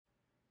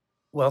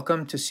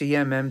Welcome to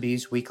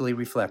CMMB's Weekly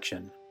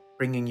Reflection,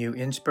 bringing you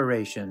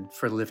inspiration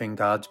for living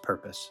God's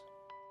purpose.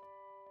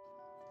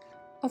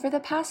 Over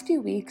the past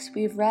few weeks,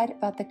 we've read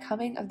about the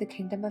coming of the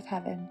Kingdom of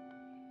Heaven.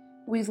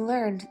 We've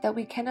learned that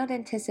we cannot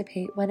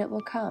anticipate when it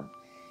will come,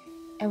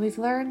 and we've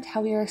learned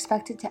how we are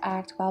expected to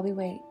act while we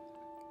wait.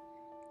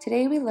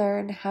 Today we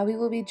learn how we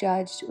will be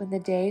judged when the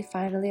day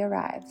finally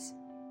arrives.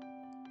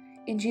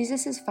 In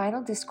Jesus'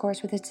 final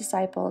discourse with his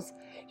disciples,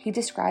 he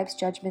describes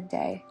Judgment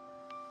Day,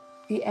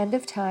 the end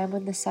of time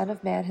when the Son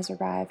of Man has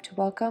arrived to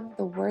welcome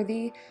the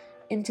worthy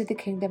into the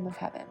kingdom of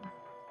heaven.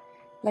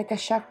 Like a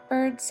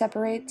shepherd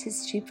separates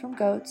his sheep from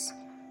goats,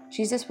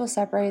 Jesus will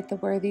separate the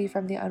worthy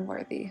from the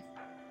unworthy.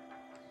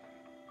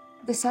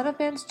 The Son of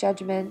Man's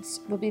judgments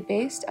will be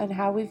based on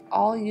how we've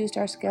all used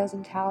our skills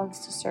and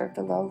talents to serve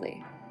the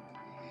lowly.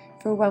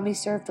 For when we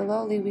serve the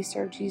lowly, we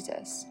serve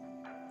Jesus.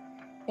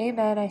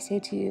 Amen, I say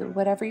to you,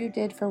 whatever you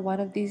did for one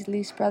of these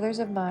least brothers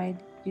of mine,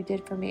 you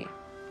did for me.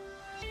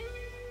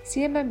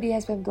 CMMB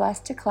has been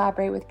blessed to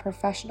collaborate with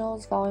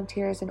professionals,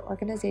 volunteers, and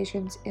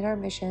organizations in our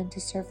mission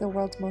to serve the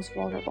world's most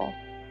vulnerable.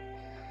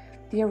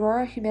 The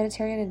Aurora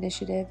Humanitarian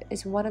Initiative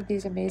is one of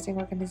these amazing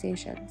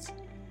organizations.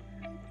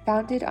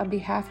 Founded on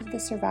behalf of the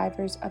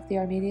survivors of the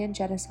Armenian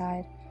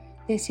Genocide,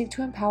 they seek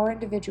to empower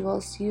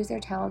individuals to use their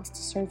talents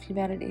to serve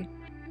humanity.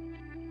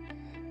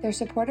 Their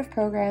support of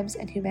programs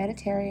and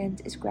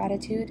humanitarians is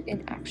gratitude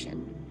in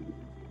action.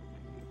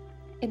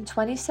 In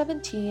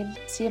 2017,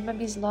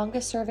 CMMB's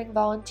longest-serving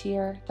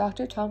volunteer,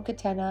 Dr. Tom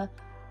Katena,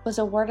 was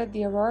awarded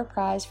the Aurora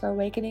Prize for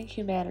Awakening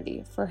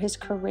Humanity for his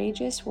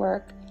courageous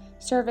work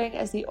serving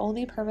as the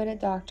only permanent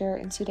doctor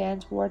in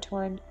Sudan's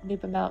war-torn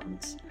Nuba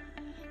Mountains.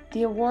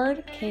 The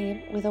award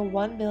came with a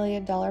 $1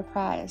 million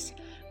prize,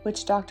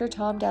 which Dr.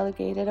 Tom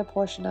delegated a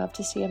portion of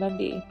to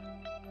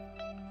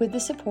CMMB. With the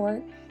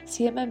support,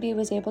 CMMB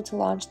was able to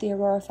launch the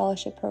Aurora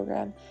Fellowship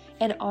Program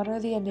and honor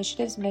the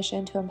initiative's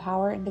mission to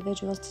empower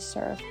individuals to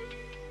serve.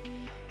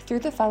 Through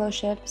the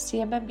fellowship,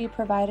 CMMB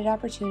provided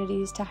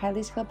opportunities to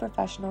highly skilled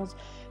professionals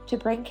to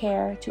bring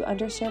care to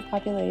underserved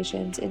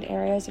populations in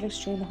areas of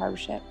extreme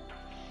hardship,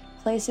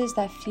 places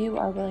that few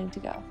are willing to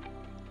go.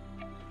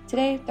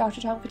 Today,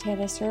 Dr. Tom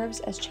Katena serves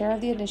as chair of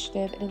the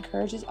initiative and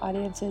encourages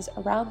audiences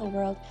around the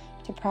world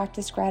to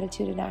practice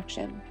gratitude in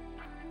action.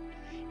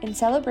 In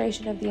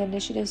celebration of the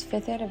initiative's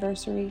 5th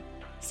anniversary,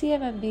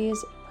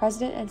 CMMB's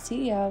President and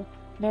CEO,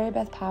 Mary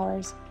Beth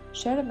Powers,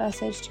 shared a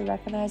message to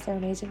recognize their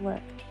amazing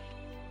work.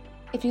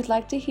 If you'd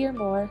like to hear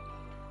more,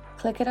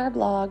 click in our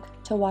blog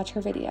to watch her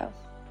video.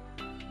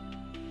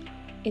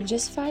 In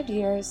just 5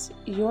 years,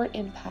 your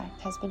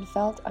impact has been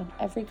felt on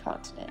every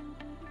continent.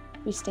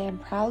 We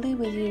stand proudly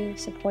with you,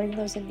 supporting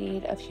those in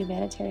need of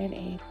humanitarian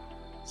aid,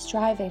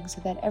 striving so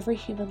that every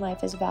human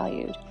life is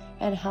valued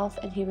and health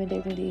and human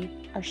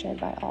dignity are shared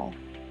by all.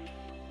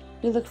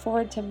 We look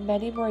forward to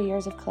many more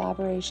years of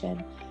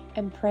collaboration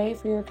and pray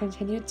for your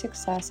continued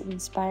success in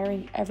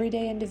inspiring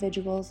everyday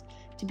individuals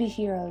to be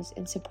heroes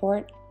in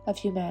support of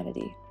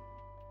humanity.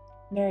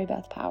 Mary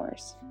Beth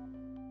Powers.